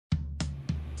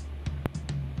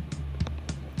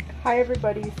Hi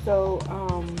everybody. So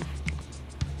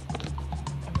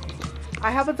I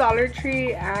have a Dollar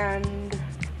Tree and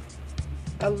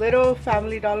a little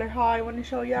Family Dollar haul I want to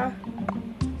show ya.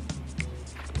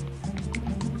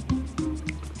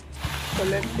 So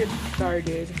let's get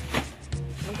started.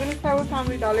 I'm gonna start with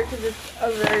Family Dollar because it's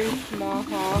a very small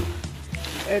haul.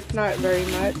 It's not very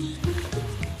much.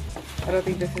 I don't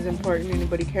think this is important.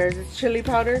 Anybody cares. It's chili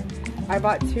powder. I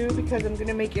bought 2 because I'm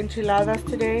gonna make enchiladas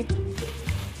today.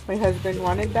 My husband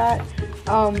wanted that.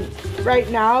 Right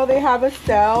now they have a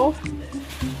sale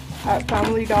at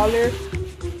Family Dollar.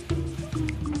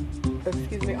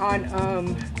 Excuse me, on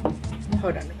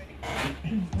hold on a minute.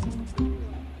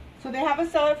 So they have a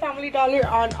sale at Family Dollar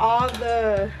on all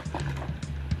the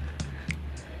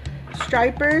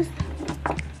stripers,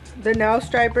 the nail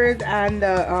stripers, and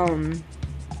the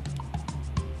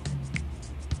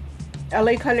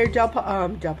LA Color gel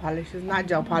polishes, not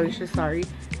gel polishes, sorry.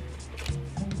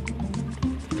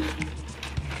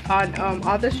 On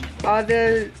all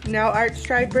the nail art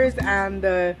stripers and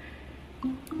the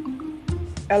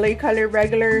LA Color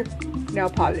regular nail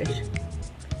polish.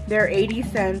 They're 80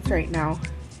 cents right now.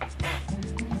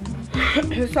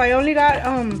 So I only got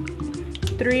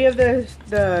 3 of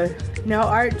the nail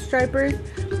art stripers,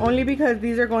 only because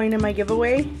these are going in my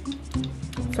giveaway.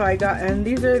 So I got, and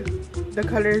these are the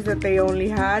colors that they only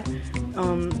had.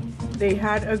 They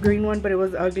had a green one, but it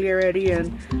was ugly already,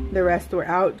 and the rest were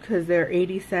out because they're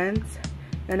 80 cents,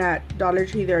 and at Dollar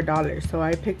Tree they're $1. So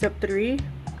I picked up 3,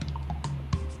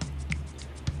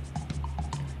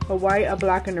 a white, a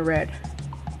black, and a red.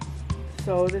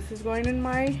 So this is going in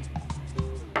my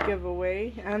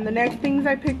giveaway. And the next things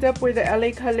I picked up were the LA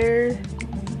Color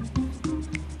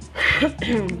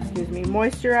excuse me,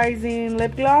 moisturizing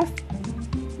lip gloss.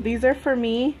 These are for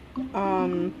me.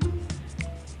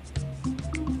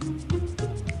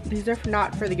 These are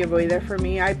not for the giveaway, they're for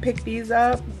me. I picked these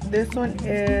up. This one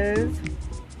is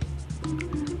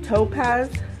Topaz.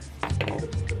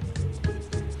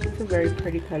 It's a very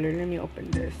pretty color. Let me open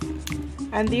this.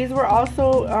 And these were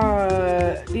also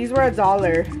these were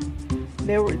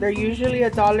 $1. They're usually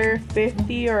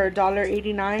 $1.50 or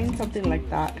 $1.89, something like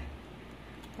that.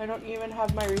 I don't even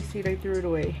have my receipt, I threw it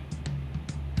away.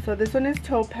 So this one is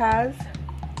Topaz.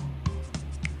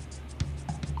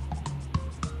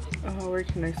 Oh, where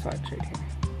can I swatch? Right here.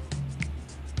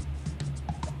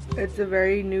 It's a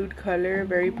very nude color,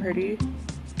 very pretty.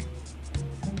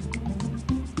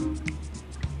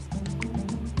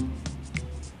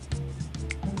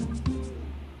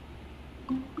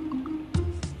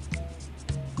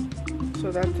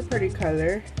 So that's a pretty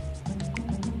color.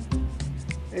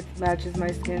 It matches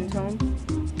my skin tone.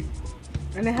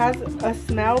 And it has a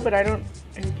smell, but I don't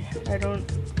know.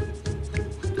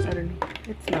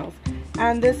 It smells.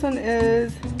 And this one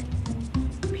is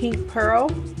Pink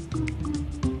Pearl.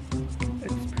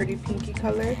 It's pretty pinky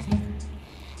color.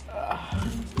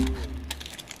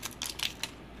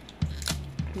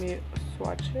 Let me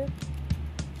swatch it.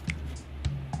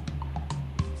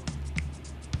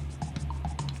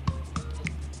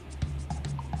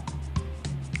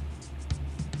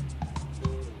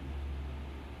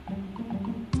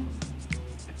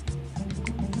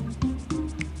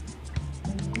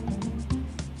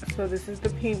 So this is the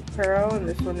Pink Pearl and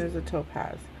this one is a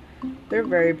Topaz. They're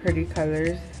very pretty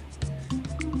colors.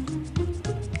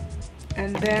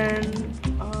 And then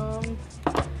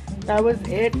that was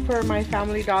it for my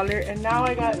Family Dollar. And now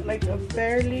I got like a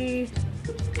fairly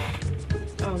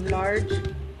large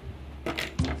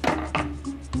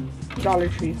Dollar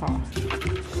Tree haul.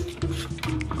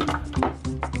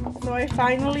 So I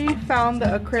finally found the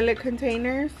acrylic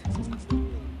containers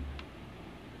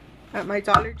at my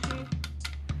Dollar Tree.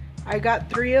 I got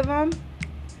 3 of them.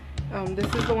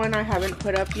 This is the one I haven't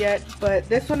put up yet, but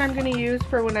this one I'm going to use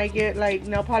for when I get like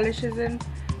nail polishes and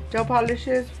gel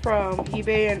polishes from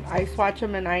eBay and I swatch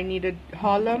them and I need to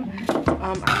haul them.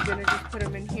 I'm going to just put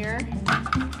them in here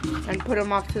and put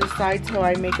them off to the side till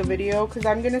I make a video, because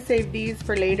I'm going to save these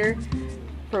for later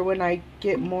for when I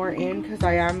get more in, because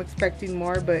I am expecting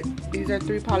more. But these are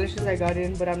 3 polishes I got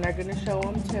in, but I'm not going to show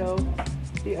them till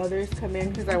the others come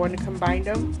in because I want to combine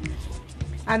them.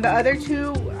 And the other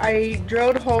 2, I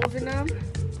drilled holes in them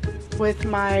with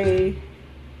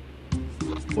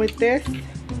this.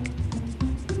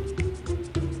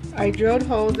 I drilled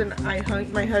holes and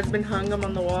my husband hung them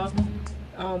on the wall.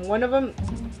 One of them,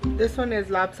 this one is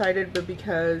lopsided, but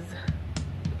because,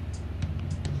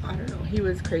 I don't know, he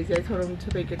was crazy. I told him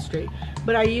to make it straight.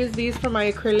 But I use these for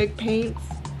my acrylic paints.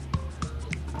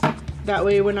 That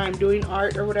way when I'm doing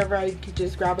art or whatever, I could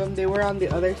just grab them. They were on the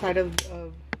other side of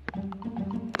the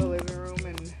living room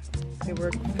and they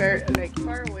were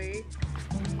far away.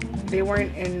 they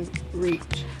weren't in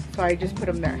reach, so I just put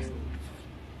them there.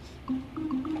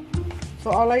 So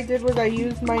all I did was I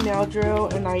used my nail drill,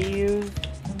 and I used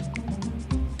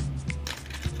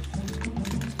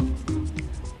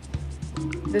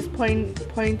this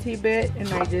pointy bit, and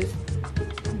I just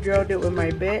drilled it with my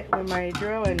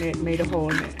drill, and it made a hole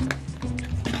in it.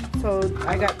 So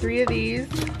I got 3 of these.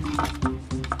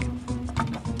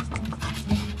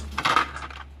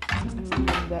 And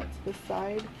that's the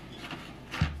side.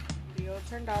 Video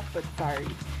turned off, but sorry,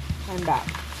 I'm back.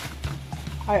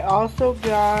 I also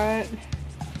got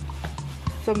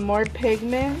some more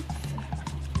pigments.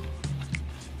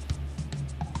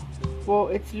 Well,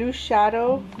 it's loose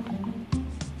shadow,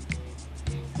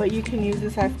 but you can use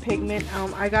this as pigment.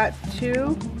 I got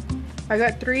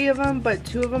 3 of them, but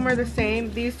 2 of them are the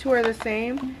same. These 2 are the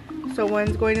same, so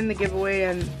one's going in the giveaway,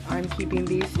 and I'm keeping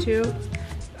these 2.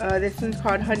 This one's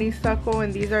called Honeysuckle,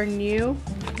 and these are new.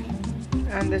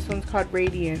 And this one's called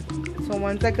Radiant. So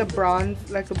one's like a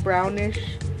bronze, like a brownish,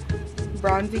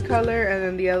 bronzy color, and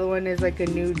then the other one is like a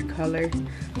nude color.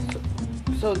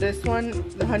 So this one,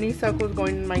 the Honeysuckle, is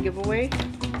going in my giveaway,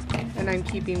 and I'm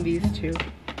keeping these 2.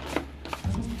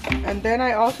 And then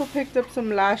I also picked up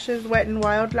some lashes, Wet n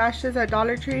Wild lashes at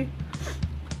Dollar Tree,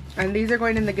 and these are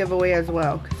going in the giveaway as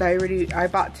well, because I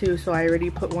bought 2, so I already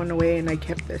put one away, and I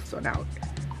kept this one out.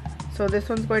 So this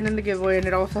one's going in the giveaway, and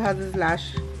it also has this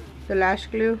the lash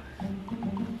glue,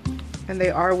 and they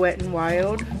are Wet n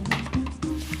Wild.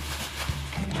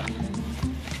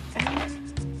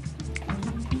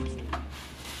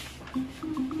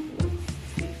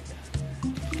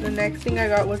 The next thing I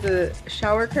got was a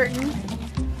shower curtain,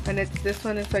 and this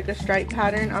one is like a stripe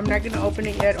pattern. I'm not gonna open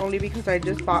it yet, only because I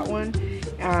just bought one,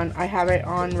 and I have it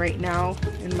on right now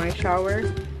in my shower.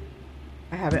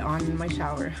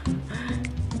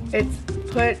 It's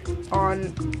put on,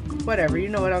 whatever, you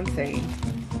know what I'm saying.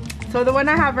 So the one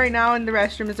I have right now in the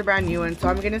restroom is a brand new one, so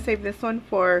I'm gonna save this one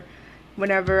for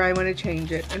whenever I want to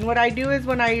change it. And what I do is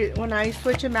when I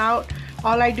switch them out,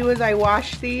 all I do is I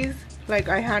wash these, like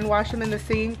I hand wash them in the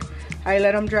sink. I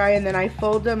let them dry, and then I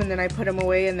fold them, and then I put them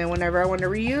away, and then whenever I want to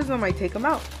reuse them, I take them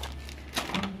out.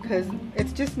 Because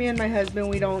it's just me and my husband,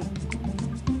 we don't,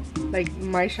 like,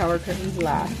 my shower curtains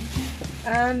last.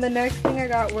 And the next thing I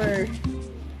got were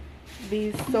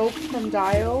these soaps from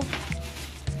Dial.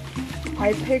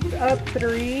 I picked up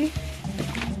 3.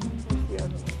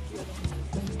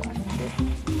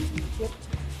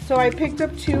 So I picked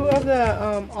up 2 of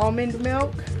the almond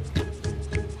milk.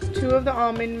 2 of the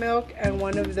almond milk and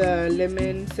 1 of the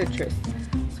lemon citrus.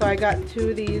 So I got 2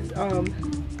 of these.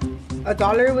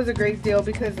 $1 was a great deal,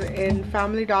 because in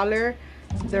Family Dollar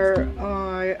they're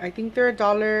I think they're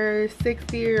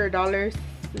 $1.60 or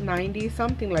 $1.90,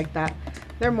 something like that.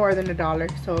 They're more than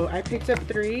 $1. So I picked up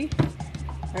 3.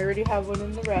 I already have one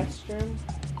in the restroom.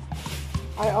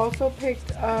 I also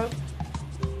picked up,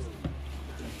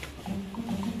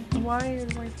 why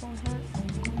is my phone hot?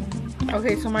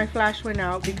 Okay, so my flash went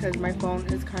out because my phone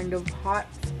is kind of hot.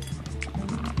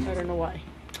 I don't know why.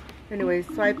 Anyways,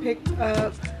 so I picked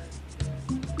up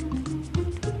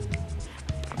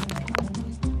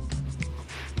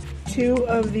two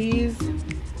of these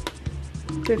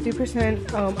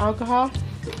 50% alcohol.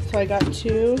 So I got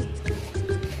 2.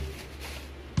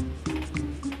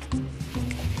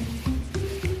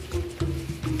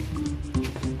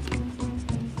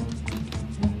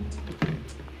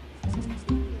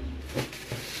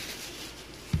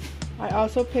 I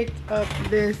also picked up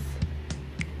this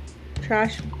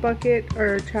trash bucket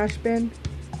or trash bin.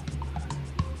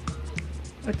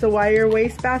 It's a wire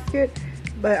waste basket,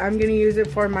 but I'm gonna use it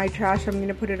for my trash. I'm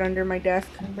gonna put it under my desk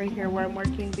right here where I'm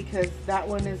working, because that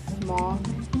one is small.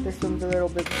 This one's a little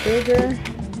bit bigger.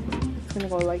 It's gonna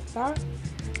go like that.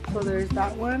 So there's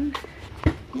that one.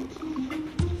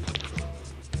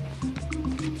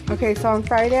 Okay, so on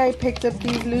Friday I picked up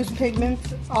these loose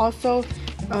pigments also.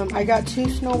 I got 2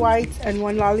 Snow Whites and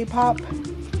 1 Lollipop.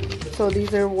 So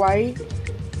these are white,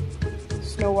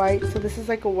 Snow White. So this is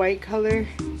like a white color,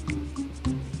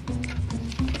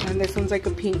 and this one's like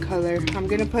a pink color. I'm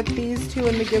gonna put these 2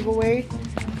 in the giveaway,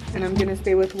 and I'm gonna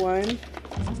stay with 1.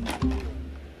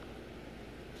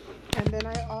 And then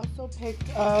I also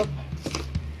picked up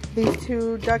these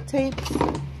 2 duct tapes.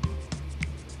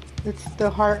 It's the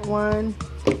heart one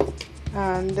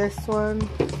and this one.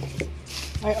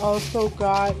 I also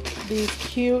got these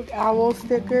cute owl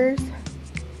stickers.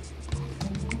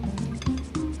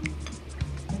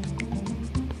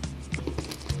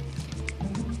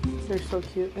 They're so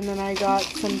cute. And then I got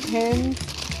some pins.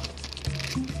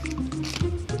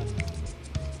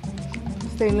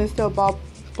 Stainless steel ball.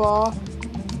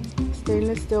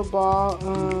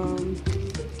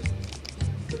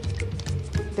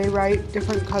 they write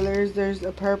different colors. There's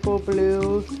a purple,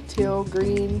 blue, teal,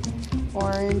 green,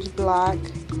 orange, black.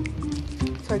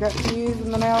 So I got these,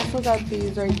 and then I also got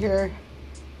these right here.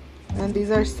 And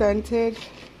these are scented.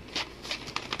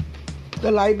 The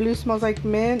light blue smells like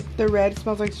mint, the red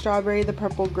smells like strawberry, the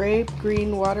purple grape,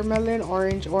 green watermelon,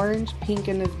 orange, pink,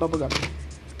 and is bubblegum.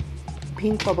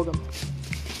 Pink bubblegum.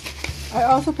 I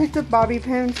also picked up bobby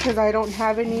pins because I don't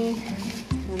have any.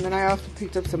 And then I also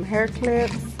picked up some hair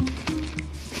clips.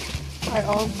 I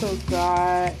also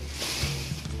got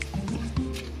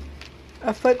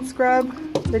a foot scrub,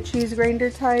 the cheese grinder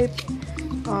type,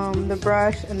 the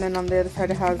brush, and then on the other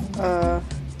side it has a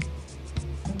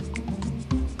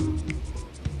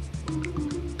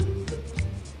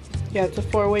it's a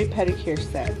 4-way pedicure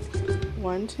set.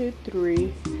 1, 2,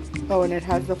 3. Oh, and it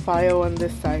has the file on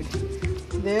this side.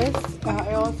 This,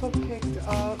 I also picked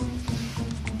up,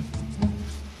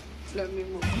 let me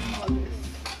move all this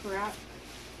crap.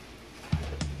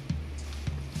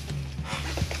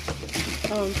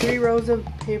 3 rows of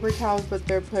paper towels, but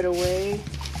they're put away.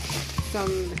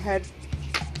 Some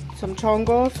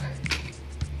chongos.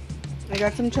 I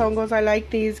got some chongos. I like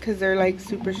these because they're like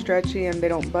super stretchy and they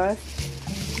don't bust.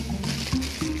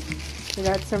 I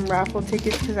got some raffle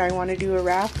tickets because I want to do a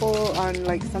raffle on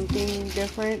like something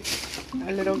different.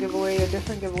 A little giveaway, a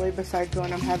different giveaway besides the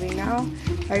one I'm having now.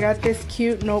 I got this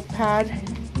cute notepad.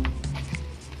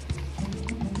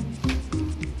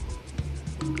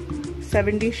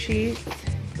 70 sheets.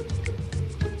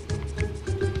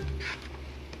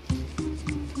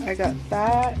 I got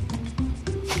that.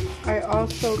 I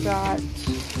also got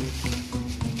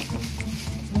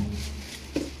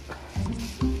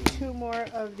 2 more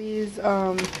of these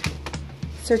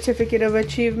certificate of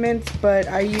achievements, but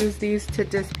I use these to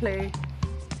display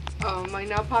my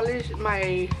nail polish,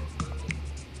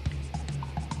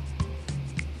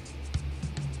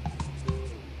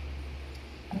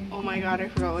 oh my god, I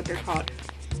forgot what they're called.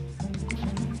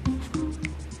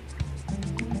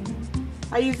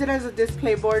 I use it as a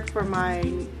display board for my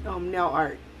nail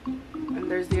art.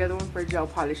 And there's the other one for gel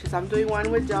polishes. I'm doing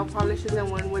one with gel polishes and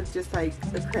one with just like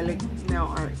acrylic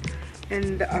nail art.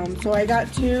 And so I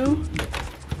got 2.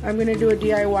 I'm gonna do a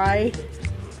DIY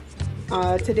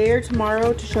today or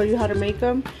tomorrow to show you how to make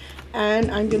them.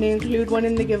 And I'm gonna include one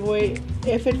in the giveaway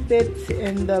if it fits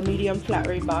in the medium flat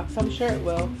rate box. I'm sure it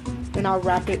will. And I'll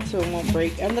wrap it so it won't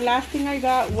break. And the last thing I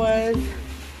got was,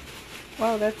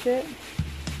 wow, that's it.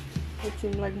 It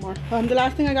seemed like more. The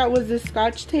last thing I got was this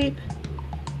Scotch tape.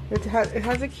 It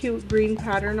has a cute green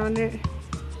pattern on it.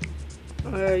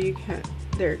 You can't,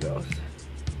 there it goes.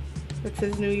 It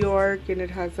says New York and it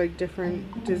has like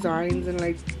different designs and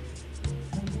like,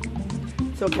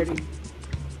 so pretty.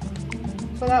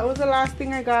 So that was the last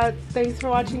thing I got. Thanks for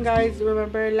watching, guys.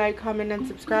 Remember, like, comment, and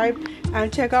subscribe.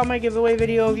 And check out my giveaway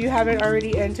video if you haven't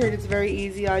already entered. It's very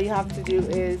easy. All you have to do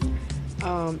is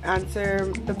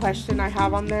answer the question I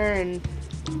have on there, and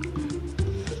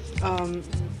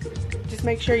just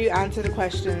make sure you answer the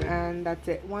question, and that's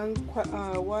it. One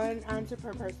answer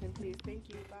per person, please. Thank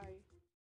you. Bye.